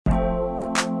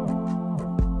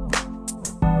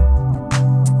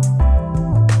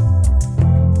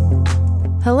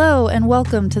Hello and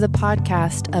welcome to the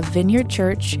podcast of Vineyard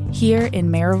Church here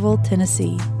in Maryville,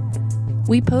 Tennessee.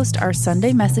 We post our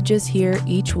Sunday messages here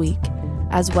each week,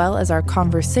 as well as our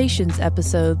conversations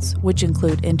episodes, which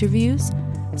include interviews,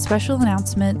 special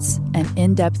announcements, and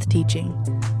in-depth teaching.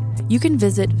 You can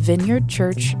visit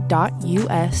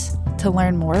vineyardchurch.us to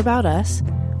learn more about us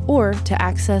or to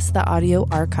access the audio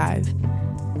archive.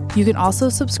 You can also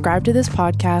subscribe to this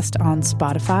podcast on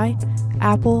Spotify,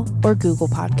 Apple, or Google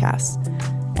Podcasts.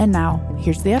 And now,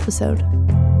 here's the episode.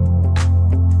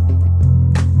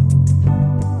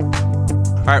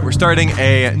 All right, we're starting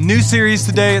a new series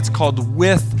today. It's called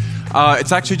With.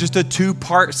 It's actually just a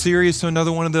two-part series, so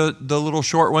another one of the little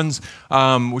short ones,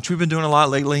 which we've been doing a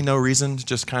lot lately. No reason,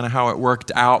 just kind of how it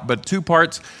worked out. But 2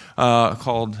 parts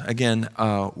called, again,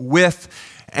 With.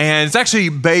 And it's actually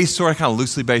based, sort of kind of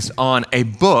loosely based on a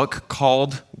book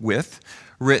called With,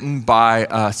 written by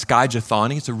Skye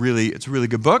Jethani. It's a really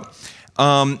good book.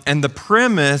 And the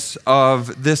premise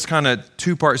of this kind of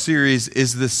 2-part series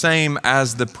is the same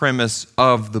as the premise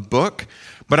of the book,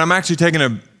 but I'm actually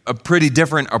taking a pretty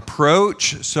different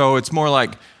approach. So it's more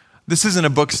like, this isn't a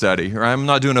book study, right? I'm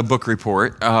not doing a book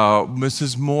report. This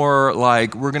is more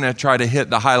like we're going to try to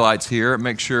hit the highlights here,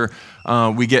 make sure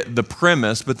we get the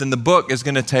premise, but then the book is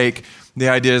going to take the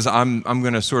ideas I'm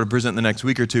going to sort of present the next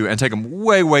week or two and take them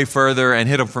way, way further and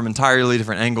hit them from entirely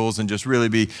different angles and just really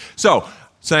be... So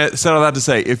said all that to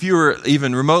say, if you were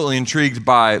even remotely intrigued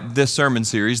by this sermon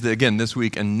series, again, this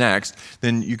week and next,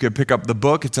 then you could pick up the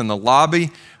book. It's in the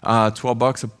lobby,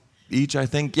 $12 each, I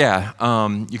think. Yeah,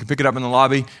 you can pick it up in the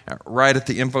lobby, right at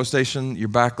the info station, your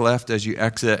back left as you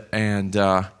exit, and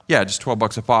just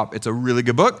 $12 a pop. It's a really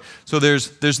good book. So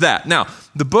there's that. Now,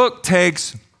 the book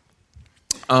takes,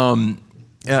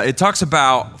 it talks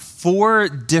about 4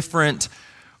 different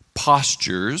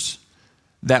postures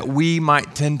that we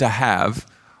might tend to have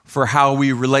for how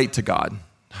we relate to God,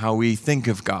 how we think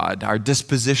of God, our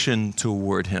disposition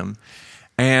toward Him.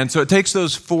 And so it takes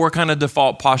those 4 kind of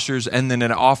default postures, and then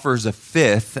it offers a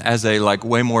 5th as a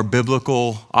way more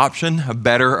biblical option, a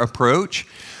better approach.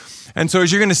 And so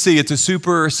as you're going to see, it's a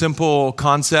super simple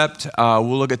concept.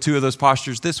 We'll look at 2 of those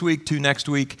postures this week, 2 next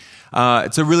week.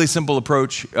 It's a really simple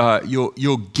approach.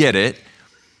 You'll get it.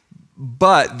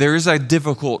 But there is a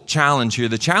difficult challenge here.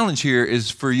 The challenge here is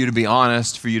for you to be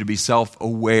honest, for you to be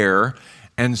self-aware,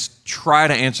 and try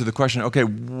to answer the question, okay,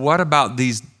 what about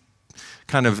these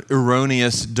kind of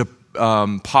erroneous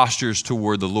postures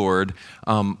toward the Lord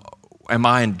am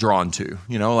I drawn to?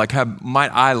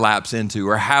 Might I lapse into,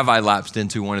 or have I lapsed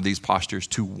into one of these postures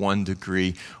to one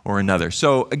degree or another?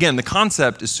 So again, the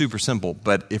concept is super simple,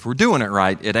 but if we're doing it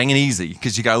right, it ain't easy,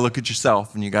 because you got to look at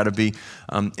yourself and you got to be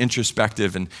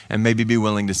introspective and maybe be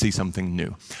willing to see something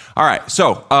new. All right,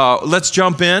 so let's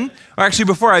jump in. Actually,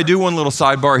 before I do, one little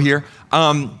sidebar here.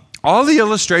 All the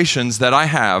illustrations that I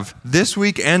have this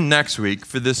week and next week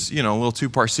for this, little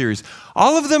 2-part series,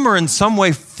 all of them are in some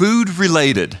way food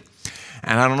related.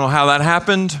 And I don't know how that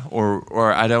happened,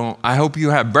 or I hope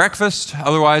you have breakfast.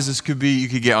 Otherwise, you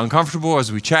could get uncomfortable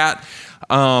as we chat.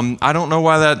 I don't know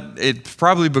why it's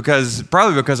probably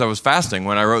because I was fasting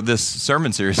when I wrote this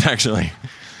sermon series, actually.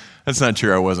 That's not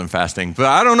true, I wasn't fasting, but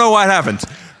I don't know why it happened,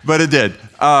 but it did.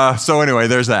 So anyway,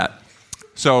 there's that.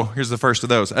 So here's the first of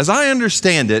those. As I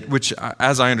understand it,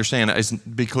 is,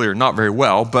 be clear, not very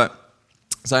well, but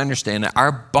as I understand it,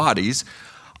 our bodies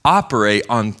operate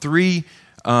on 3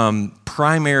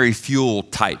 primary fuel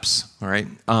types, all right,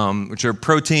 which are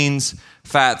proteins,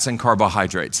 fats, and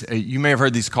carbohydrates. You may have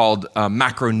heard these called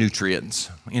macronutrients.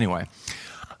 Anyway,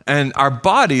 and our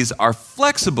bodies are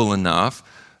flexible enough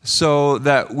so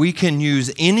that we can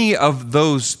use any of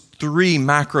those 3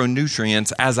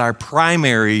 macronutrients as our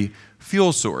primary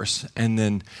fuel source. And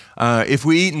then if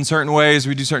we eat in certain ways,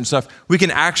 we do certain stuff, we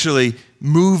can actually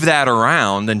move that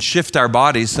around and shift our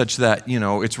bodies such that,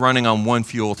 it's running on one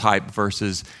fuel type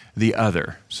versus the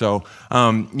other. So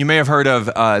you may have heard of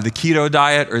the keto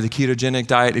diet or the ketogenic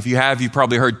diet. If you have, you've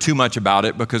probably heard too much about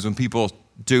it, because when people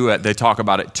do it, they talk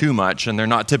about it too much and they're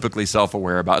not typically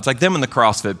self-aware about it. It's like them and the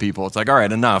CrossFit people. It's like, all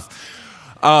right, enough.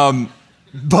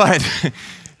 But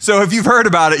so if you've heard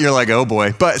about it, you're like, oh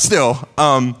boy. But still,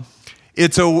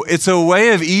 it's a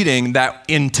way of eating that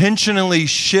intentionally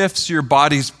shifts your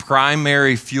body's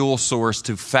primary fuel source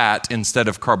to fat instead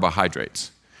of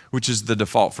carbohydrates, which is the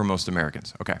default for most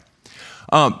Americans. Okay.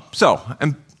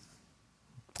 And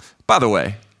by the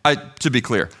way, to be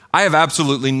clear, I have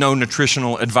absolutely no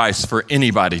nutritional advice for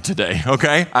anybody today,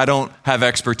 okay? I don't have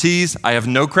expertise. I have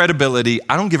no credibility.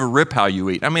 I don't give a rip how you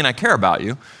eat. I mean, I care about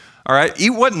you, all right? Eat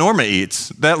what Norma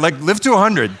eats. Live to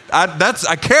 100.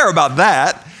 I care about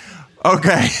that,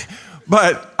 okay?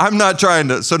 But I'm not trying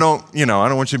to, so don't, I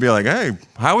don't want you to be like, hey,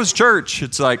 how was church?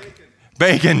 It's like,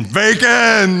 bacon,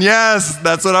 yes,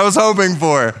 that's what I was hoping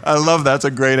for. I love that, that's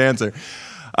a great answer.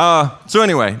 So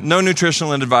anyway, no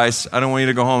nutritional advice. I don't want you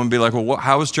to go home and be like, well,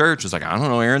 how was church? It's like, I don't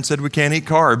know, Aaron said we can't eat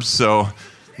carbs, so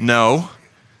no.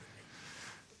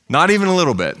 Not even a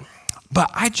little bit.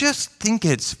 But I just think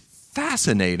it's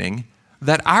fascinating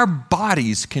that our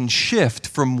bodies can shift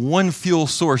from one fuel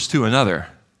source to another.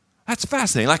 That's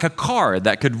fascinating. Like a car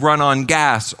that could run on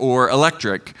gas or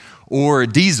electric or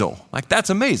diesel. Like that's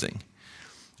amazing.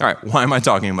 All right, why am I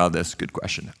talking about this? Good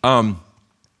question. I'm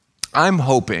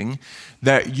hoping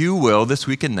that you will, this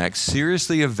week and next,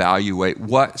 seriously evaluate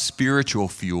what spiritual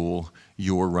fuel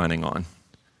you're running on.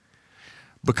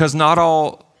 Because not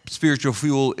all spiritual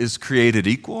fuel is created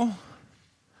equal.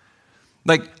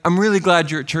 Like, I'm really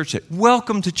glad you're at church today.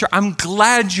 Welcome to church. I'm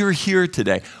glad you're here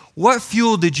today. What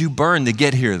fuel did you burn to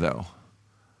get here, though?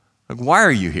 Like, why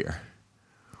are you here?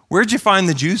 Where'd you find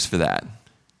the juice for that?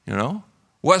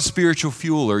 What spiritual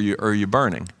fuel are you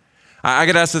burning? I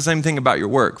could ask the same thing about your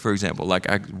work, for example.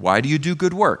 Like, why do you do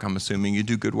good work? I'm assuming you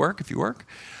do good work if you work.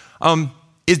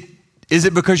 Is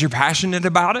it because you're passionate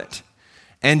about it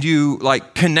and you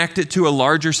connect it to a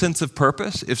larger sense of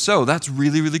purpose? If so, that's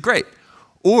really, really great.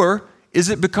 Or is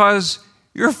it because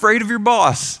you're afraid of your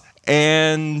boss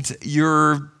and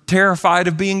you're terrified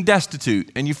of being destitute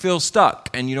and you feel stuck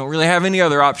and you don't really have any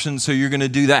other options, so you're going to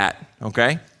do that,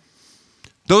 okay?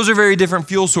 Those are very different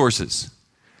fuel sources.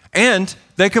 And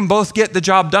they can both get the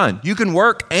job done. You can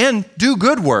work and do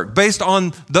good work based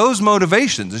on those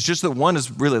motivations. It's just that one is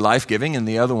really life-giving and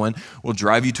the other one will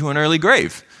drive you to an early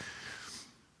grave.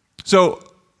 So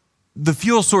the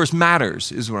fuel source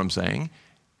matters, is what I'm saying.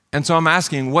 And so I'm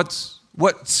asking, what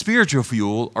spiritual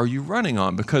fuel are you running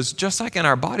on? Because just like in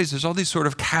our bodies, there's all these sort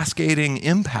of cascading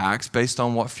impacts based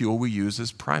on what fuel we use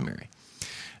as primary.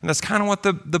 And that's kind of what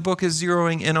the book is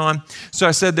zeroing in on. So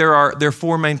I said there are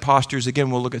 4 main postures. Again,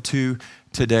 we'll look at 2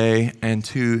 today and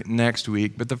 2 next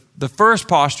week. But the first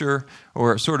posture,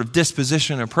 or sort of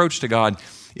disposition approach to God,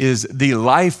 is the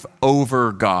life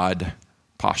over God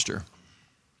posture.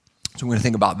 So we're going to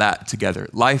think about that together.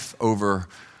 Life over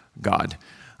God.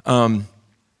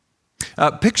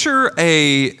 Picture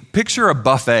a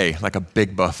buffet, like a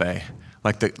big buffet,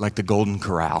 like the Golden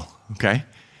Corral. Okay,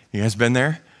 you guys been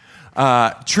there?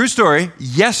 True story.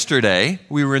 Yesterday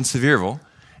we were in Sevierville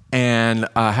and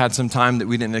had some time that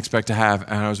we didn't expect to have,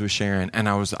 and I was with Sharon, and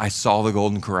I saw the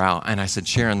Golden Corral, and I said,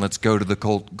 Sharon, let's go to the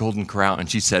Golden Corral,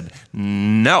 and she said,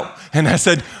 no, and I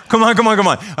said, come on.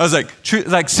 I was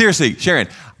like, seriously, Sharon,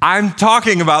 I'm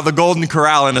talking about the Golden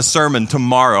Corral in a sermon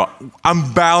tomorrow.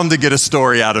 I'm bound to get a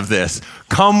story out of this.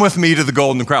 Come with me to the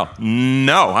Golden Corral.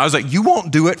 No. I was like, you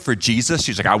won't do it for Jesus?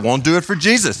 She's like, I won't do it for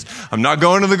Jesus. I'm not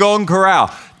going to the Golden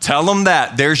Corral. Tell them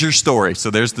that. There's your story.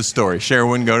 So there's the story. Sharon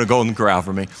wouldn't go to Golden Corral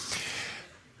for me.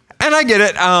 And I get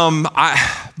it.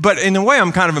 But in a way,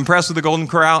 I'm kind of impressed with the Golden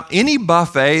Corral. Any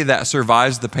buffet that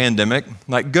survives the pandemic,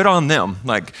 good on them.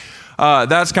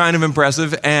 That's kind of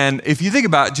impressive. And if you think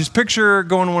about it, just picture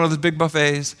going to one of those big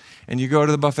buffets, and you go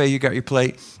to the buffet, you got your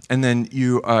plate, and then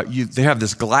they have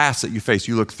this glass that you face.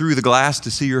 You look through the glass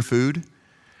to see your food.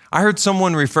 I heard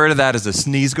someone refer to that as a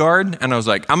sneeze guard, and I was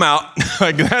like, I'm out.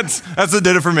 That's what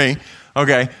did it for me.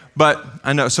 Okay, but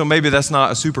I know, so maybe that's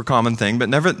not a super common thing, but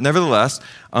nevertheless,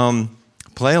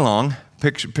 play along.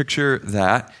 Picture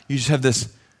that. You just have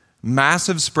this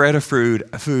massive spread of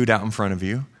food out in front of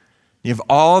you. You have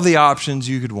all the options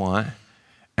you could want,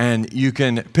 and you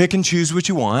can pick and choose what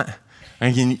you want,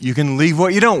 and you can leave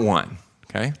what you don't want,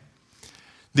 okay?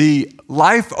 The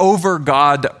life over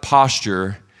God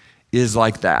posture is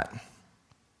like that.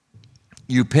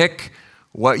 You pick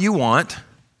what you want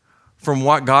from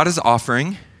what God is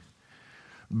offering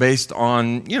based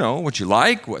on, what you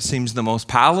like, what seems the most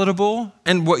palatable,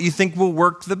 and what you think will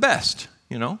work the best,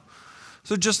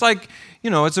 So just like,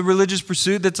 it's a religious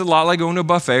pursuit that's a lot like going to a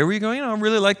buffet where you go, I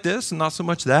really like this and not so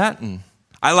much that. And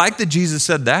I like that Jesus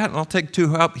said that, and I'll take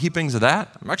 2 heapings of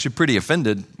that. I'm actually pretty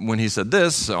offended when he said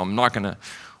this, so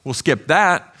we'll skip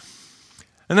that.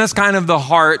 And that's kind of the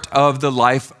heart of the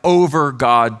life over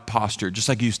God posture, just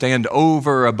like you stand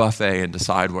over a buffet and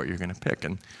decide what you're going to pick.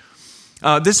 And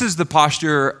this is the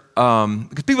posture,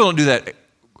 because people don't do that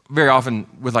very often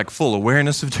with full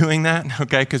awareness of doing that,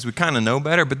 okay, because we kind of know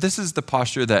better. But this is the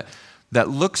posture that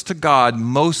looks to God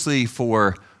mostly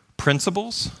for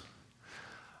principles,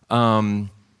 pro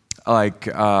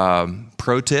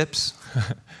tips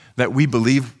that we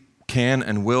believe can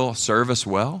and will serve us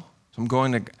well. So I'm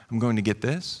going to get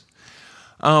this.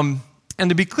 And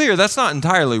to be clear, that's not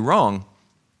entirely wrong.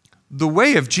 the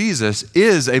way of Jesus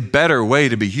is a better way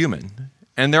to be human.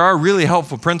 And there are really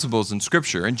helpful principles in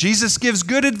Scripture. And Jesus gives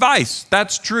good advice.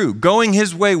 That's true. Going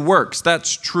his way works.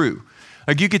 That's true.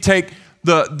 Like you could take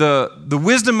the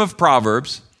wisdom of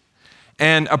Proverbs,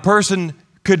 and a person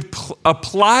could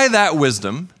apply that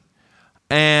wisdom,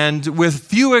 and with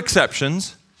few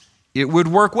exceptions, it would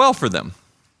work well for them.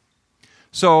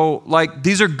 So, like,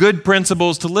 these are good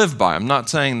principles to live by. I'm not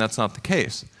saying that's not the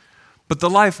case. But the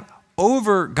life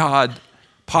over God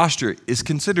posture is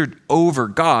considered over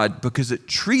God because it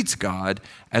treats God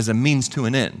as a means to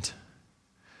an end.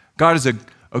 God is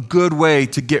a good way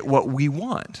to get what we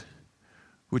want,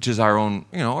 which is our own,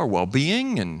 our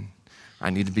well-being, and I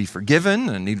need to be forgiven,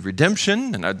 I need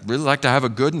redemption, and I'd really like to have a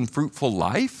good and fruitful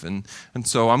life, and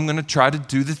so I'm going to try to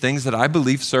do the things that I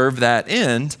believe serve that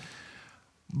end.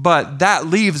 But that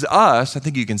leaves us, I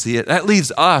think you can see it, that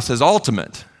leaves us as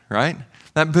ultimate, right?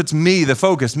 That puts me, the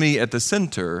focus, me at the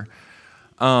center.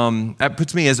 That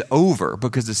puts me as over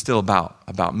because it's still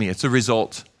about me. It's a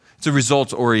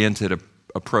results-oriented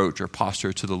approach or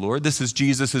posture to the Lord. This is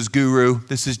Jesus' guru.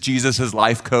 This is Jesus'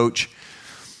 life coach.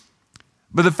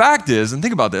 But the fact is, and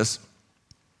think about this,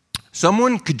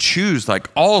 someone could choose like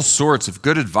all sorts of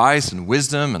good advice and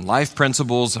wisdom and life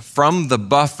principles from the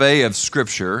buffet of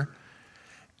Scripture,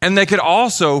 and they could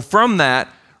also, from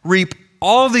that, reap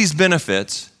all these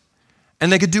benefits,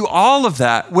 and they could do all of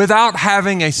that without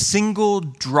having a single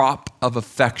drop of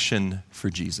affection for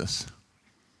Jesus.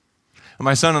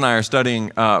 My son and I are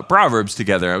studying Proverbs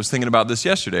together. I was thinking about this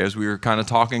yesterday as we were kind of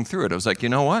talking through it. I was like, you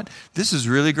know what? This is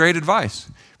really great advice.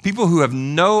 People who have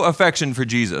no affection for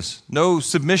Jesus, no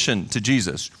submission to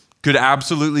Jesus, could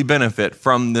absolutely benefit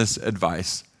from this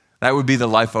advice. That would be the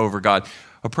life over God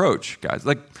approach, guys.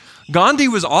 Like Gandhi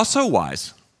was also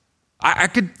wise. I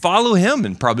could follow him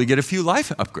and probably get a few life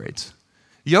upgrades.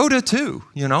 Yoda too,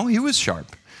 he was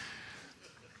sharp.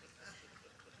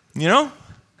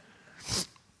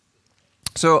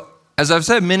 So, as I've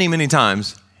said many, many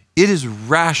times, it is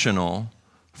rational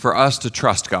for us to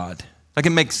trust God. Like,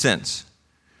 it makes sense.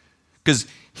 Because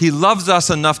he loves us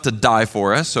enough to die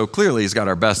for us, so clearly he's got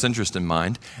our best interest in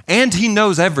mind, and he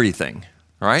knows everything,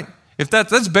 right? If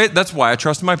that's why I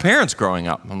trusted my parents growing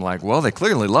up. I'm like, well, they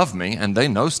clearly love me, and they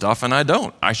know stuff, and I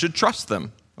don't. I should trust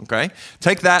them, okay?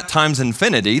 Take that times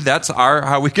infinity. That's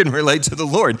how we can relate to the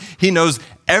Lord. He knows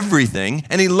everything,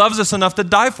 and he loves us enough to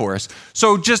die for us.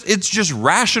 So it's just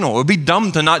rational. It would be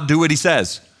dumb to not do what he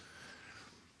says.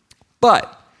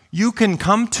 But you can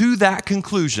come to that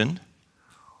conclusion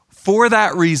for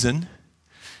that reason,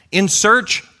 in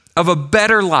search of a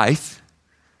better life,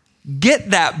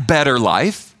 get that better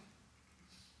life,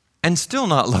 and still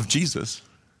not love Jesus,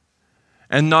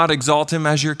 and not exalt him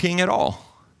as your king at all.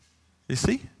 You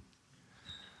see?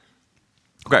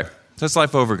 Okay, so that's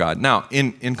life over God. Now,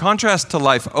 in contrast to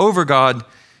life over God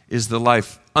is the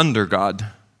life under God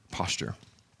posture,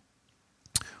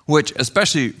 which,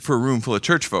 especially for a room full of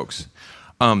church folks,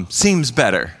 seems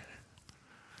better.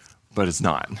 But it's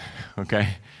not,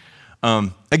 okay?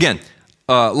 Again,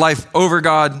 life over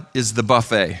God is the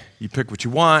buffet. You pick what you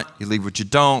want, you leave what you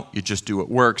don't, you just do what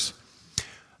works.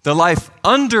 The life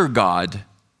under God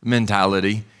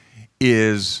mentality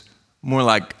is more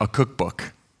like a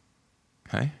cookbook,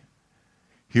 okay?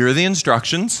 Here are the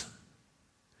instructions.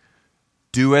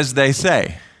 Do as they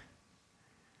say.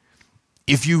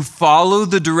 If you follow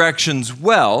the directions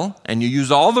well and you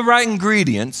use all the right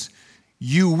ingredients,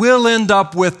 you will end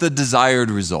up with the desired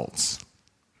results.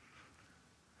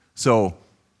 So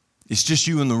it's just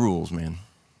you and the rules, man.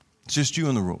 It's just you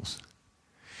and the rules.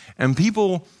 And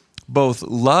people both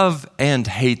love and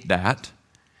hate that.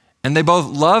 And they both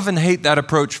love and hate that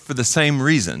approach for the same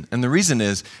reason. And the reason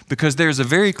is because there's a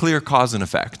very clear cause and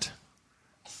effect.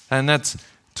 And it's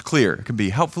clear. It can be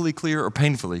helpfully clear or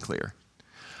painfully clear.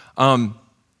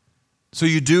 So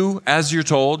you do as you're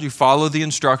told, you follow the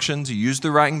instructions, you use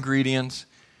the right ingredients,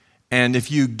 and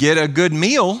if you get a good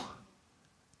meal,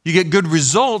 you get good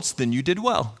results, then you did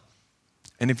well.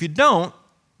 And if you don't,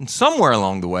 and somewhere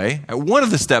along the way, at one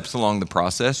of the steps along the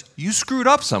process, you screwed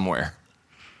up somewhere.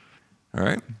 All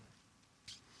right?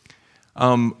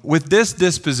 With this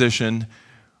disposition,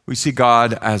 we see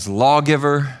God as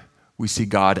lawgiver, we see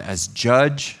God as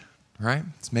judge, right?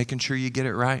 It's making sure you get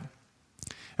it right.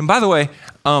 And by the way,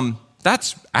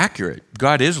 that's accurate.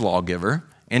 God is lawgiver,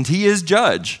 and he is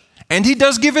judge. And he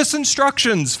does give us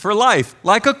instructions for life,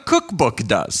 like a cookbook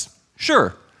does.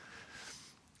 Sure.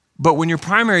 But when your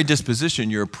primary disposition,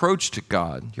 your approach to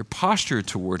God, your posture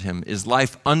toward him is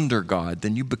life under God,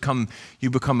 then you become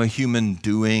a human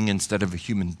doing instead of a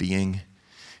human being.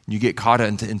 You get caught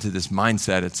into this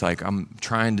mindset. It's like, I'm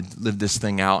trying to live this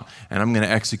thing out and I'm going to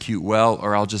execute well,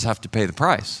 or I'll just have to pay the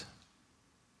price.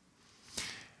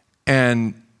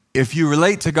 And if you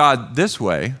relate to God this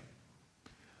way,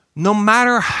 no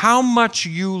matter how much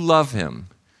you love him,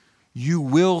 you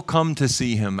will come to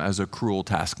see him as a cruel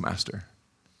taskmaster.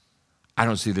 I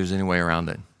don't see there's any way around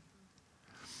it.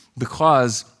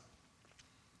 Because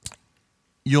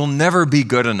you'll never be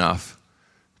good enough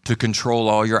to control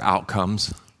all your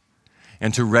outcomes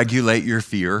and to regulate your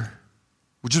fear,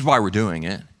 which is why we're doing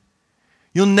it.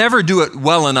 You'll never do it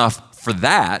well enough for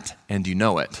that, and you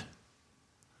know it.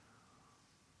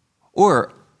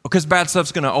 Or because bad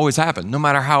stuff's going to always happen, no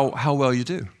matter how well you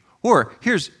do. Or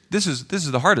this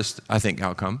is the hardest, I think,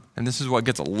 outcome, and this is what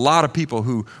gets a lot of people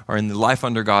who are in the life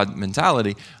under God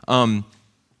mentality.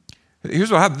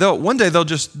 Here's what happens. One day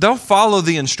they'll follow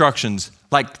the instructions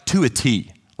like to a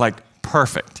T, like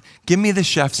perfect. Give me the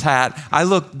chef's hat. I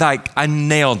look like I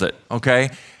nailed it,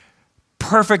 okay?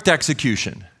 Perfect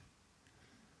execution.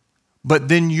 But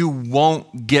then you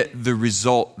won't get the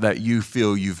result that you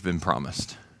feel you've been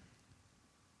promised.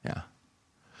 Yeah.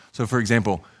 So for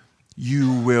example,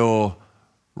 you will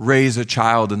raise a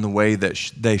child in the way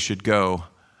that they should go,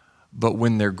 but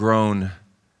when they're grown,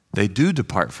 they do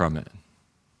depart from it.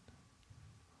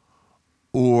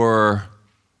 Or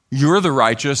you're the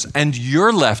righteous and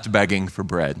you're left begging for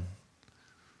bread.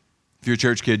 If you're a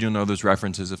church kid, you'll know those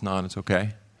references. If not, it's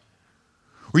okay.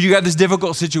 Where you got this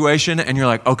difficult situation and you're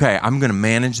like, okay, I'm going to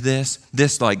manage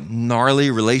this like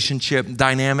gnarly relationship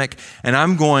dynamic, and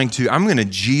I'm going to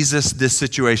Jesus this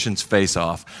situation's face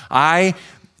off. I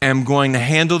am going to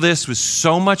handle this with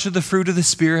so much of the fruit of the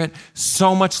Spirit,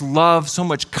 so much love, so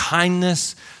much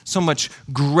kindness, so much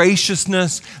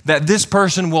graciousness that this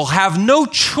person will have no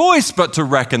choice but to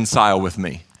reconcile with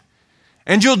me.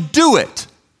 And you'll do it.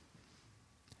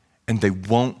 And they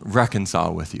won't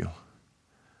reconcile with you.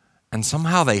 And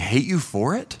somehow they hate you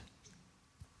for it.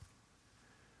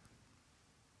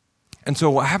 And so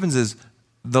what happens is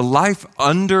the life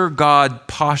under God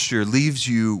posture leaves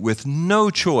you with no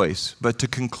choice but to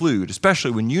conclude,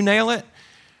 especially when you nail it,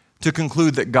 to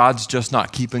conclude that God's just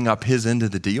not keeping up his end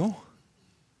of the deal.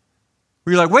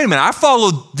 Where you're like, wait a minute, I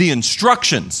followed the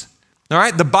instructions. All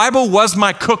right, the Bible was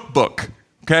my cookbook.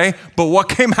 Okay, but what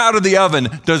came out of the oven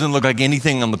doesn't look like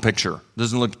anything on the picture.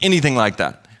 Doesn't look anything like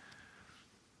that.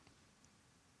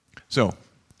 So,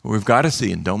 what we've got to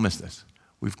see, and don't miss this,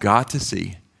 we've got to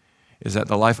see is that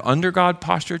the life under God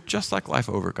posture, just like life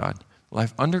over God,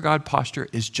 life under God posture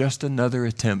is just another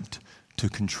attempt to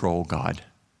control God.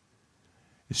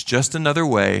 It's just another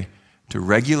way to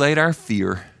regulate our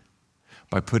fear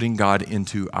by putting God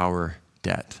into our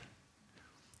debt.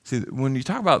 See, when you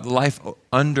talk about the life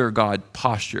under God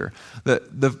posture,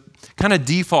 the kind of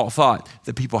default thought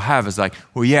that people have is like,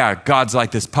 well, yeah, God's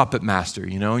like this puppet master,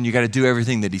 and you got to do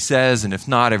everything that he says, and if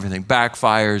not, everything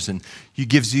backfires, and he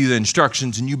gives you the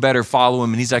instructions, and you better follow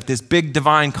him, and he's like this big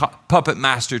divine puppet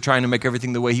master trying to make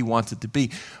everything the way he wants it to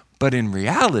be. But in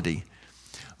reality,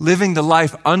 living the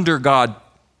life under God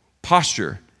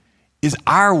posture is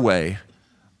our way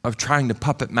of trying to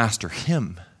puppet master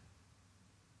him.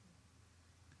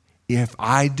 If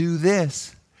I do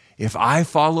this, if I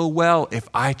follow well, if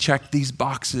I check these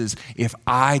boxes, if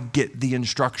I get the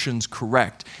instructions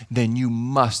correct, then you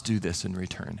must do this in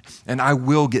return. And I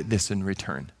will get this in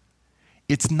return.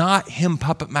 It's not him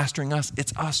puppet mastering us,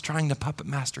 it's us trying to puppet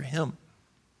master him.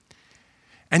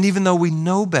 And even though we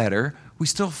know better, we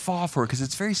still fall for it because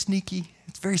it's very sneaky,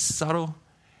 it's very subtle,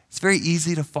 it's very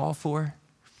easy to fall for.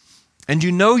 And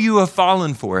you have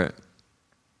fallen for it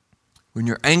when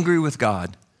you're angry with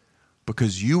God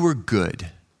because you were good,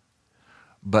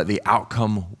 but the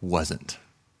outcome wasn't.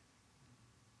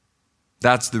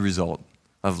 That's the result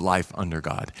of life under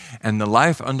God. And the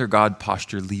life under God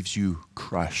posture leaves you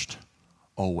crushed,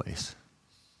 always.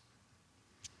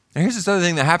 And here's this other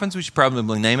thing that happens, we should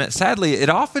probably name it. Sadly, it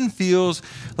often feels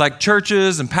like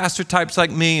churches and pastor types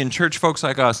like me and church folks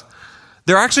like us,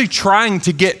 they're actually trying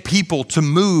to get people to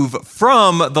move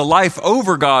from the life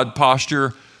over God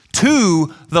posture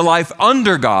to the life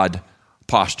under God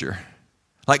posture.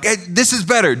 Like, hey, this is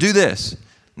better, do this.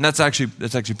 And that's actually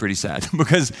pretty sad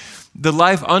because the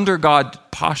life under God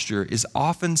posture is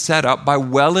often set up by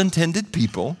well-intended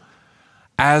people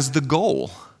as the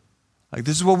goal. Like,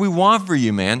 this is what we want for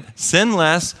you, man. Sin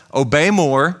less, obey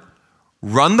more,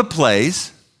 run the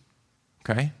plays,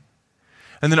 okay?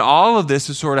 And then all of this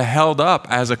is sort of held up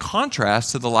as a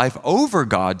contrast to the life over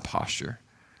God posture.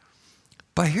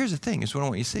 But here's the thing, is what I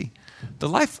want you to see. The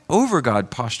life over God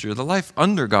posture, the life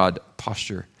under God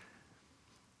posture,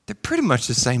 they're pretty much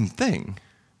the same thing.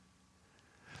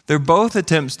 They're both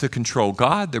attempts to control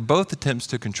God. They're both attempts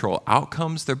to control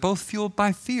outcomes. They're both fueled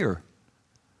by fear.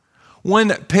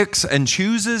 One picks and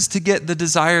chooses to get the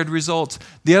desired results.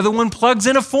 The other one plugs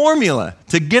in a formula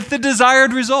to get the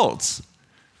desired results.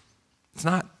 It's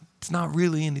not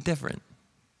really any different.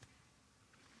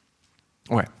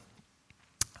 Okay.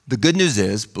 The good news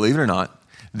is, believe it or not,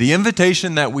 the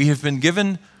invitation that we have been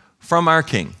given from our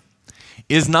King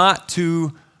is not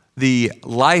to the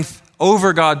life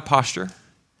over God posture.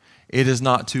 It is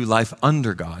not to life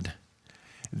under God.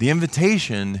 The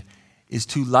invitation is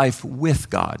to life with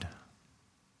God.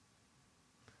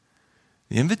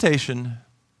 The invitation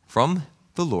from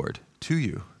the Lord to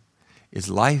you is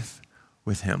life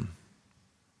with Him.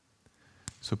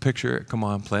 So picture it. Come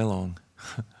on, play along.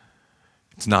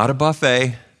 It's not a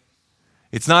buffet.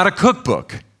 It's not a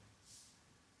cookbook.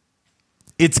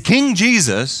 It's King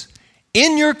Jesus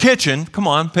in your kitchen. Come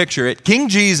on, picture it. King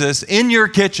Jesus in your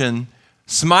kitchen,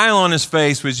 smile on his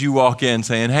face as you walk in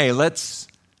saying, hey, let's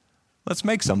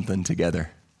make something together.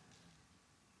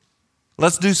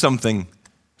 Let's do something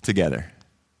together.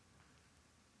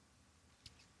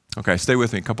 Okay, stay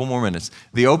with me a couple more minutes.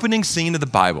 The opening scene of the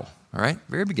Bible, all right,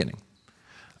 very beginning.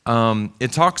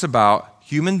 It talks about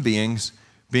human beings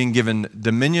being given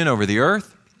dominion over the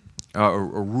earth, or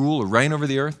rule or reign over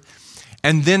the earth,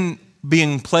 and then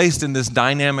being placed in this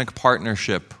dynamic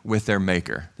partnership with their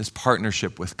Maker, this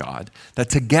partnership with God, that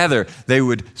together they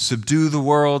would subdue the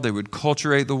world, they would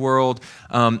culturate the world,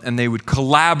 and they would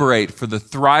collaborate for the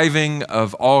thriving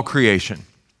of all creation,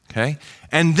 okay?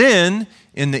 And then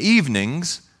in the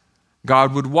evenings,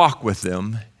 God would walk with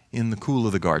them in the cool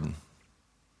of the garden.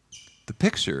 The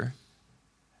picture,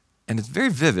 and it's very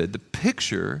vivid, the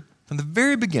picture from the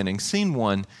very beginning, scene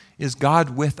one, is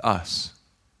God with us.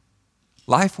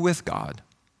 Life with God.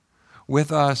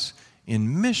 With us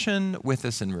in mission, with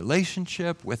us in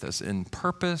relationship, with us in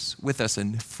purpose, with us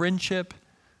in friendship.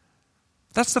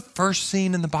 That's the first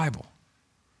scene in the Bible.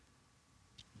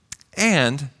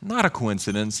 And, not a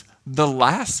coincidence, the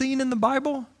last scene in the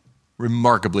Bible,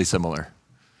 remarkably similar.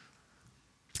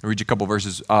 I'll read you a couple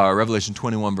verses. Revelation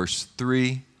 21, verse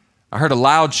 3. I heard a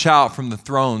loud shout from the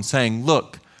throne saying,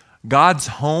 look, God's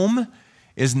home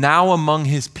is now among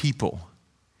his people.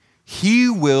 He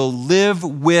will live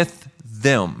with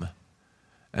them,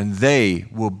 and they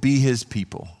will be his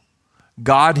people.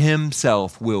 God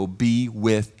himself will be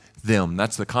with them.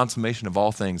 That's the consummation of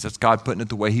all things. That's God putting it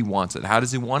the way he wants it. How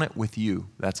does he want it? With you.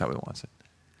 That's how he wants it.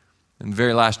 In the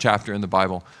very last chapter in the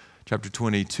Bible, chapter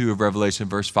 22 of Revelation,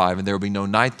 verse 5, and there will be no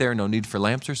night there, no need for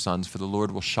lamps or suns, for the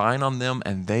Lord will shine on them,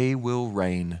 and they will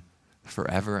reign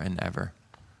forever and ever.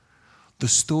 The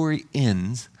story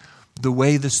ends the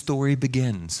way the story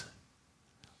begins.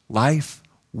 Life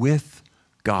with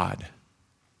God,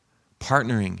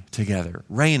 partnering together,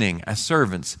 reigning as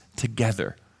servants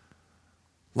together.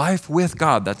 Life with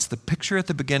God, that's the picture at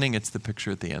the beginning, it's the picture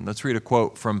at the end. Let's read a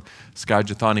quote from Skye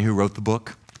Jethani, who wrote the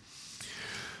book.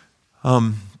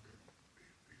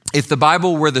 If the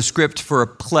Bible were the script for a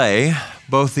play,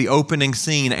 both the opening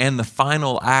scene and the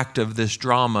final act of this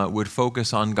drama would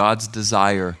focus on God's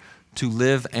desire to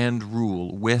live and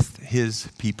rule with his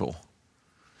people.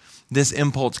 This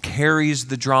impulse carries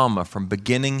the drama from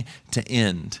beginning to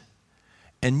end.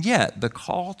 And yet, the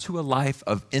call to a life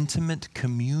of intimate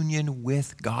communion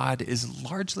with God is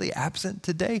largely absent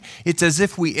today. It's as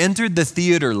if we entered the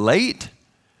theater late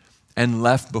and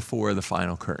left before the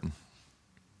final curtain.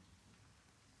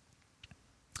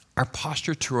 Our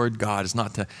posture toward God is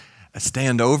not to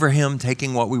stand over him,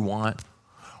 taking what we want,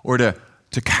 or to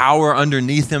cower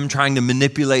underneath him, trying to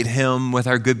manipulate him with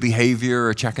our good behavior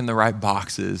or checking the right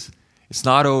boxes. It's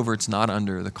not over, it's not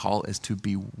under. The call is to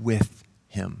be with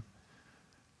him,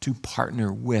 to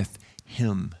partner with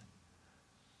him.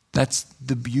 That's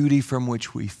the beauty from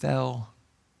which we fell.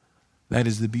 That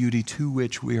is the beauty to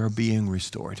which we are being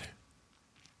restored.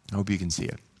 I hope you can see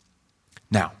it.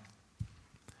 Now,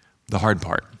 the hard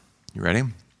part. You ready?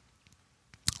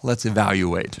 Let's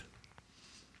evaluate.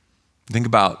 Think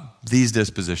about these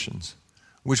dispositions.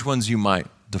 Which ones you might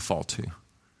default to.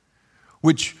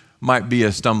 Which might be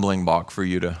a stumbling block for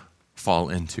you to fall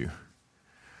into.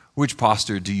 Which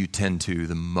posture do you tend to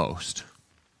the most?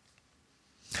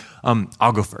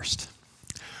 I'll go first.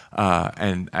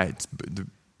 And it's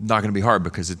not going to be hard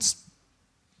because it's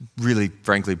really,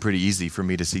 frankly, pretty easy for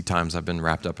me to see times I've been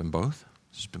wrapped up in both.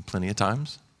 There's been plenty of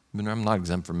times. I'm not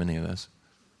exempt from any of this.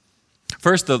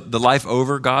 First, the life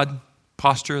over God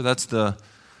posture. That's the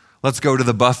let's go to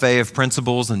the buffet of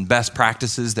principles and best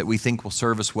practices that we think will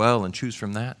serve us well and choose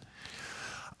from that.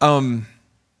 I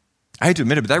hate to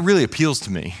admit it, but that really appeals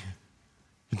to me.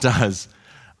 It does.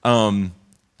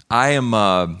 I'm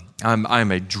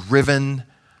a driven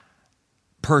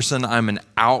person. I'm an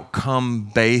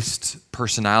outcome-based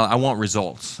personality. I want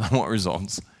results.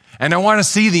 And I want to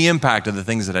see the impact of the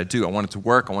things that I do. I want it to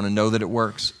work. I want to know that it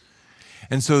works.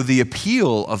 And so the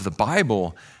appeal of the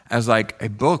Bible as like a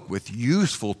book with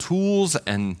useful tools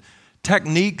and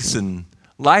techniques and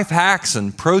life hacks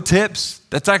and pro tips,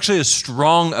 that's actually a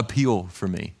strong appeal for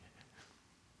me.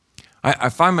 I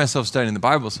find myself studying the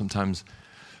Bible sometimes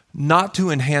not to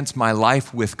enhance my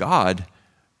life with God,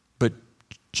 but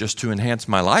just to enhance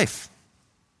my life.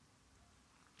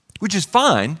 Which is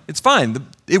fine. It's fine.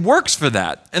 It works for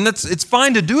that. And it's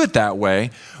fine to do it that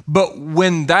way. But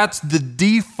when that's the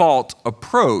default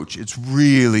approach, it's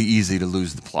really easy to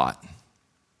lose the plot.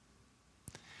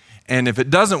 And if it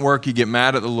doesn't work, you get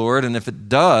mad at the Lord. And if it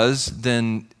does,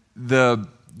 then the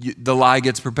lie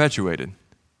gets perpetuated.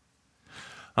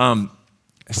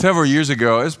 Several years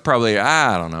ago, it was probably,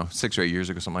 6 or 8 years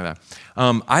ago, something like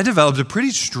that. I developed a pretty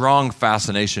strong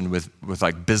fascination with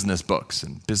like business books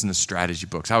and business strategy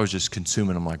books. I was just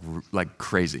consuming them like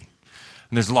crazy.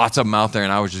 And there's lots of them out there,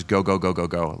 and I was just go.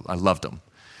 I loved them.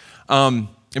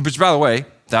 Which, by the way,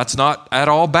 that's not at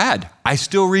all bad. I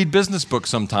still read business books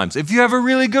sometimes. If you have a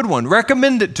really good one,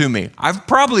 recommend it to me. I've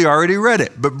probably already read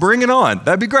it, but bring it on.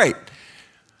 That'd be great.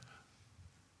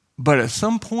 But at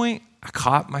some point, I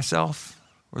caught myself,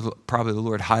 or probably the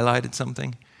Lord highlighted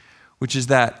something, which is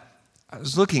that I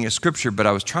was looking at Scripture, but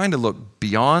I was trying to look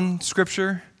beyond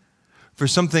Scripture for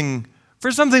something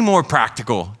more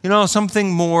practical,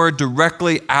 something more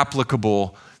directly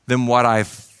applicable than what I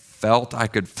felt I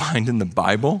could find in the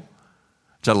Bible.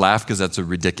 Which I laugh because that's a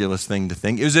ridiculous thing to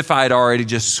think. It was if I had already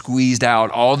just squeezed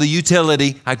out all the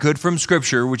utility I could from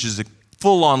Scripture, which is a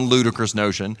full-on ludicrous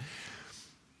notion,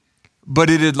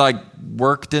 but it had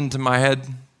worked into my head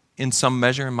in some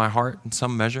measure, in my heart in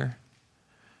some measure.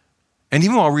 And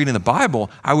even while reading the Bible,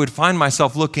 I would find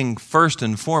myself looking first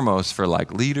and foremost for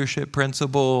leadership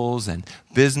principles and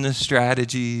business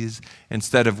strategies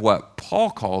instead of what Paul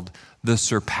called the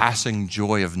surpassing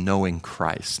joy of knowing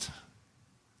Christ.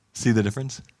 See the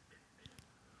difference?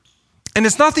 And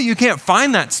it's not that you can't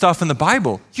find that stuff in the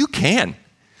Bible. You can.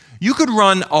 You could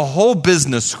run a whole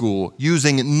business school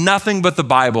using nothing but the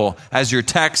Bible as your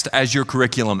text, as your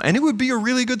curriculum, and it would be a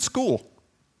really good school,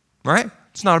 right?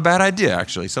 It's not a bad idea,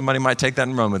 actually. Somebody might take that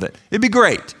and run with it. It'd be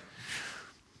great.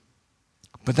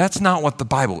 But that's not what the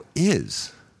Bible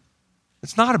is.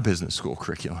 It's not a business school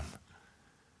curriculum.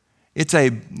 It's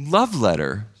a love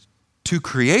letter to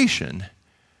creation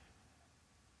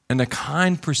and a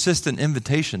kind, persistent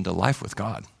invitation to life with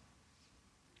God.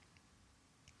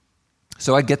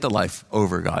 So I get the life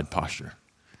over God posture.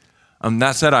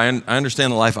 That said, I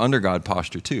understand the life under God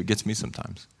posture too. It gets me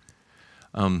sometimes.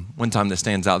 One time that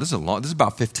stands out, this is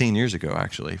about 15 years ago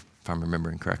actually, if I'm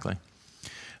remembering correctly. I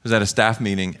was at a staff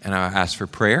meeting and I asked for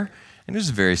prayer, and it was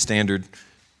a very standard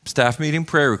staff meeting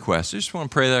prayer request. I just want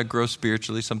to pray that I grow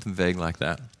spiritually, something vague like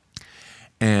that.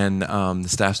 And the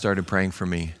staff started praying for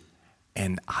me,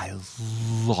 and I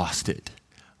lost it.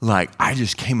 I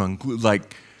just came unglued,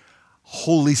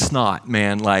 holy snot,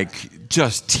 man,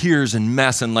 just tears and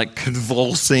mess and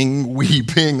convulsing,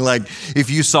 weeping. If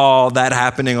you saw that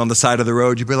happening on the side of the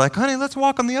road, you'd be like, honey, let's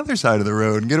walk on the other side of the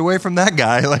road and get away from that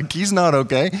guy. He's not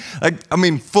okay.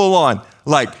 Full on.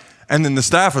 And then the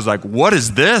staff was like, what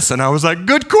is this? And I was like,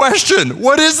 good question.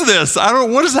 What is this?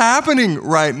 What is happening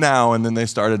right now? And then they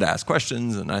started to ask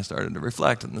questions, and I started to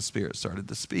reflect, and the Spirit started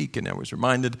to speak, and I was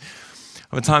reminded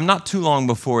of a time not too long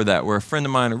before that where a friend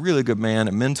of mine, a really good man,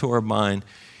 a mentor of mine,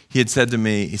 he had said to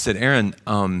me, he said,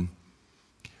 Aaron,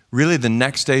 really the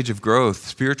next stage of growth,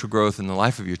 spiritual growth in the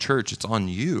life of your church, it's on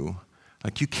you.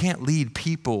 You can't lead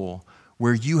people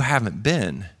where you haven't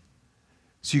been.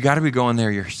 So you got to be going there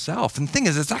yourself. And the thing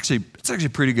is, it's actually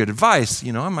pretty good advice.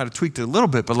 I might have tweaked it a little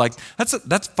bit, but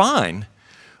that's fine.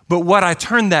 But what I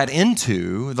turned that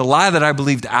into, the lie that I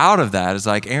believed out of that is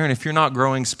Aaron, if you're not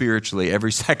growing spiritually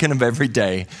every second of every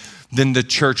day, then the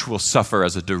church will suffer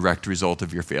as a direct result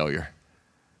of your failure.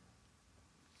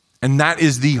 And that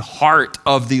is the heart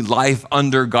of the life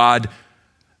under God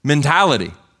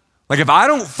mentality. If I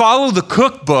don't follow the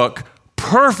cookbook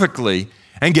perfectly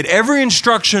and get every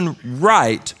instruction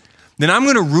right, then I'm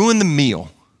going to ruin the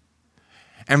meal.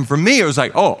 And for me, it was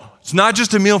it's not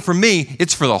just a meal for me,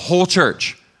 it's for the whole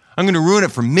church. I'm going to ruin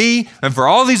it for me and for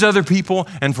all these other people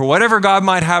and for whatever God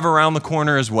might have around the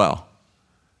corner as well.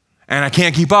 And I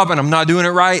can't keep up and I'm not doing it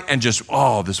right, and just,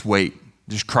 this weight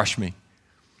just crushed me.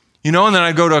 And then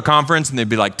I'd go to a conference and they'd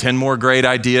be 10 more great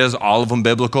ideas, all of them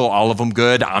biblical, all of them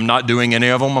good. I'm not doing any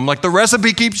of them. I'm the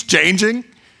recipe keeps changing.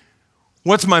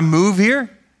 What's my move here?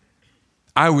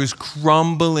 I was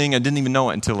crumbling. I didn't even know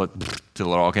it until it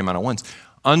all came out at once.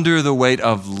 Under the weight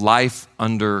of life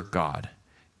under God.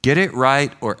 Get it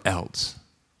right or else.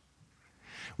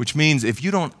 Which means if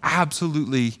you don't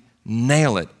absolutely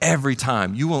nail it every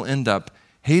time, you will end up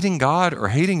hating God or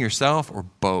hating yourself or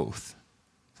both.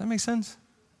 Does that make sense?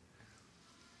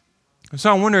 So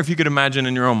I wonder if you could imagine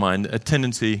in your own mind a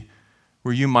tendency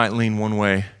where you might lean one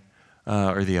way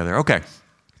or the other. Okay,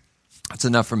 that's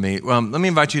enough for me. Let me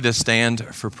invite you to stand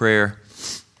for prayer.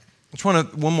 I just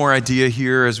want one more idea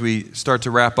here as we start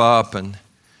to wrap up and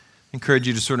encourage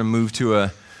you to sort of move to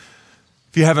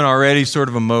if you haven't already, sort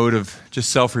of a mode of just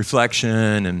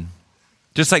self-reflection. And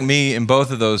just like me, in both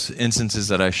of those instances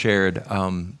that I shared,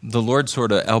 the Lord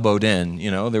sort of elbowed in.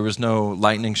 There was no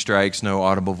lightning strikes, no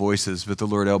audible voices, but the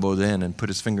Lord elbowed in and put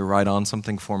his finger right on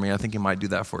something for me. I think he might do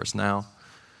that for us now.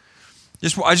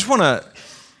 I just want to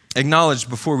acknowledge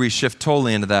before we shift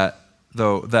totally into that,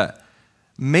 though, that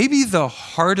maybe the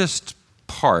hardest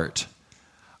part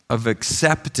of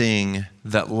accepting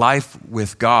that life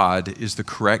with God is the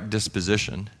correct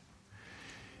disposition,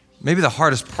 maybe the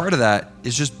hardest part of that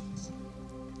is just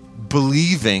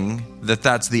believing that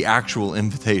that's the actual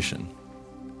invitation.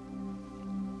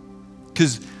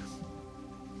 Because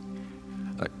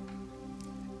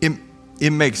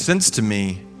it makes sense to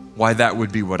me why that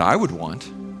would be what I would want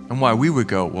and why we would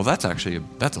go, well, that's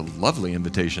a lovely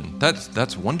invitation.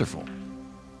 That's wonderful.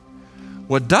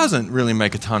 What doesn't really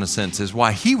make a ton of sense is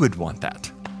why he would want that.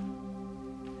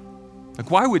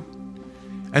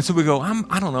 And so we go,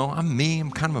 I don't know, I'm me,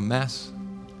 I'm kind of a mess.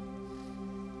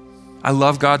 I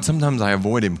love God. Sometimes I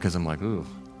avoid him because I'm like, ooh,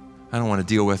 I don't want to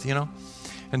deal with,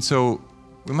 And so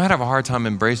we might have a hard time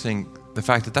embracing the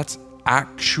fact that that's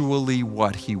actually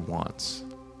what he wants.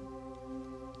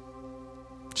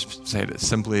 Just say it as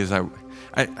simply as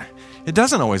it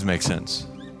doesn't always make sense.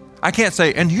 I can't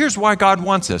say, and here's why God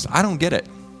wants this. I don't get it.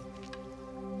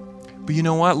 But you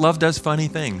know what? Love does funny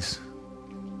things.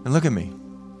 And look at me.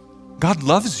 God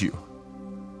loves you.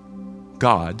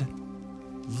 God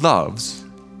loves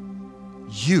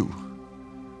you.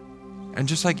 And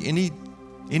just like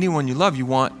anyone you love, you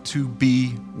want to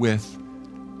be with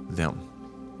them.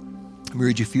 Let me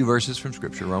read you a few verses from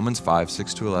Scripture. Romans 5,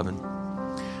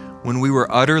 6-11. When we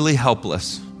were utterly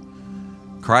helpless,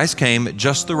 Christ came at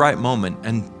just the right moment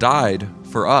and died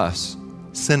for us,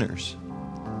 sinners.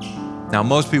 Now,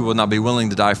 most people would not be willing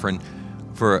to die for an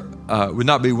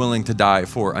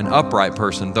upright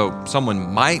person, though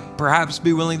someone might perhaps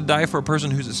be willing to die for a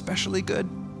person who's especially good.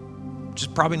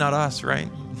 Just probably not us, right?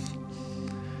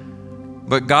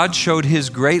 But God showed his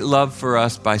great love for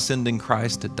us by sending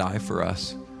Christ to die for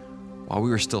us while we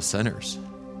were still sinners.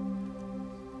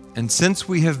 And since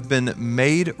we have been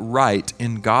made right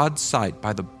in God's sight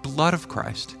by the blood of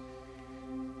Christ,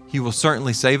 he will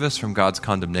certainly save us from God's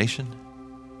condemnation.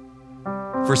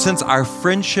 For since our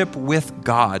friendship with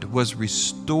God was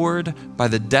restored by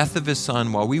the death of his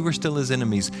Son while we were still his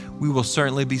enemies, we will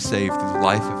certainly be saved through the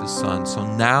life of his Son. So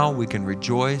now we can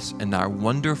rejoice in our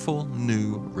wonderful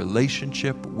new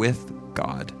relationship with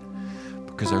God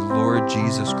because our Lord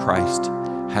Jesus Christ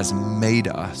has made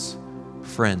us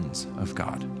friends of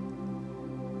God.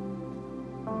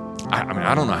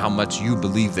 I don't know how much you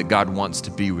believe that God wants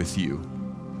to be with you.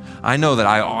 I know that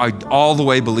I all the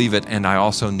way believe it, and I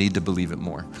also need to believe it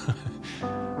more.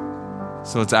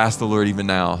 So let's ask the Lord even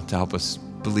now to help us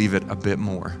believe it a bit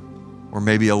more, or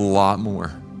maybe a lot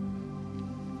more.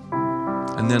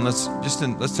 And then let's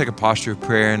take a posture of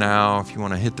prayer now. If you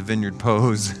want to hit the vineyard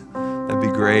pose, that'd be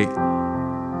great.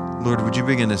 Lord, would you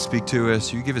begin to speak to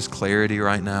us? You give us clarity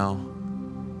right now.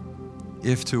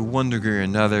 If to one degree or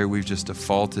another we've just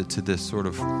defaulted to this sort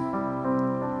of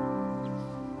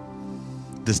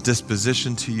this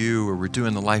disposition to you, or we're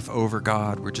doing the life over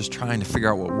God, we're just trying to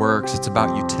figure out what works. It's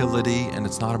about utility and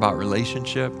it's not about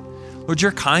relationship. Lord,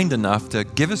 you're kind enough to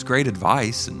give us great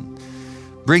advice and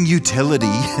bring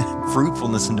utility,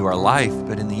 fruitfulness into our life,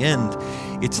 but in the end,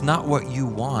 it's not what you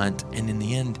want, and in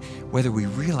the end, whether we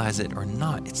realize it or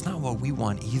not, it's not what we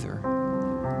want either.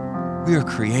 We are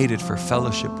created for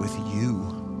fellowship with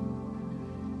you.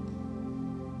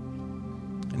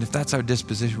 And if that's our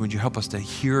disposition, would you help us to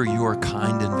hear your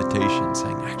kind invitation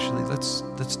saying, actually,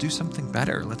 let's do something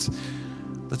better. Let's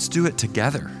do it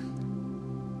together.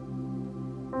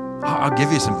 I'll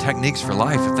give you some techniques for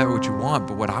life if that's what you want,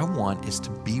 but what I want is to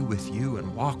be with you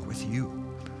and walk with you.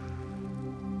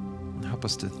 And help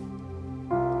us to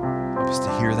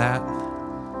hear that.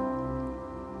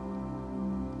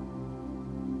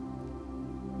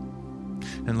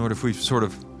 And Lord, if we've sort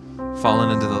of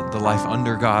fallen into the life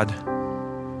under God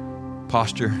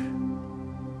posture,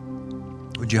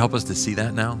 Would you help us to see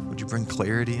that now? Would you bring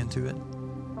clarity into it?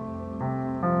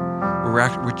 We're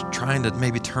trying to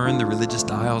maybe turn the religious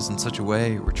dials in such a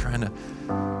way, we're trying to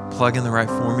plug in the right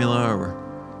formula, or we're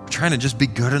trying to just be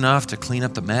good enough to clean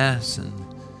up the mess. And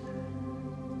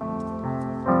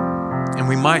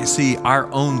we might see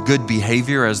our own good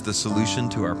behavior as the solution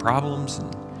to our problems.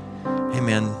 And hey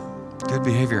man, good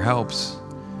behavior helps.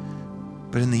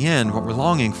 But in the end, what we're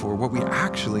longing for, what we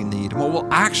actually need, and what will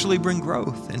actually bring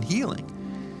growth and healing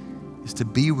is to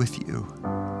be with you.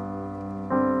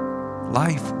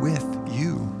 Life with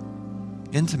you.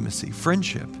 Intimacy,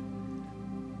 friendship.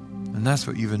 And that's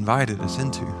what you've invited us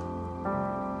into.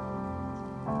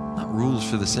 Not rules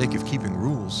for the sake of keeping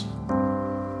rules,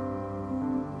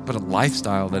 but a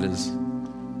lifestyle that is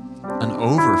an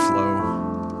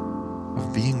overflow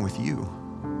of being with you.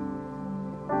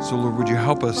 So Lord, would you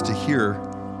help us to hear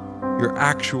your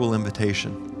actual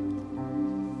invitation,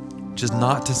 which is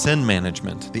not to sin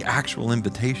management. The actual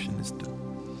invitation is to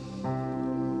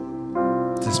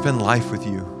spend life with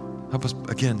you. Help us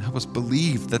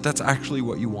believe that that's actually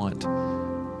what you want.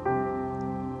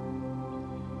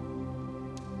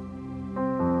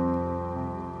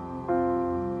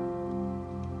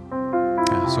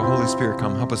 So Holy Spirit,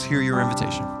 come, help us hear your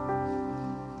invitation.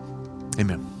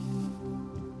 Amen.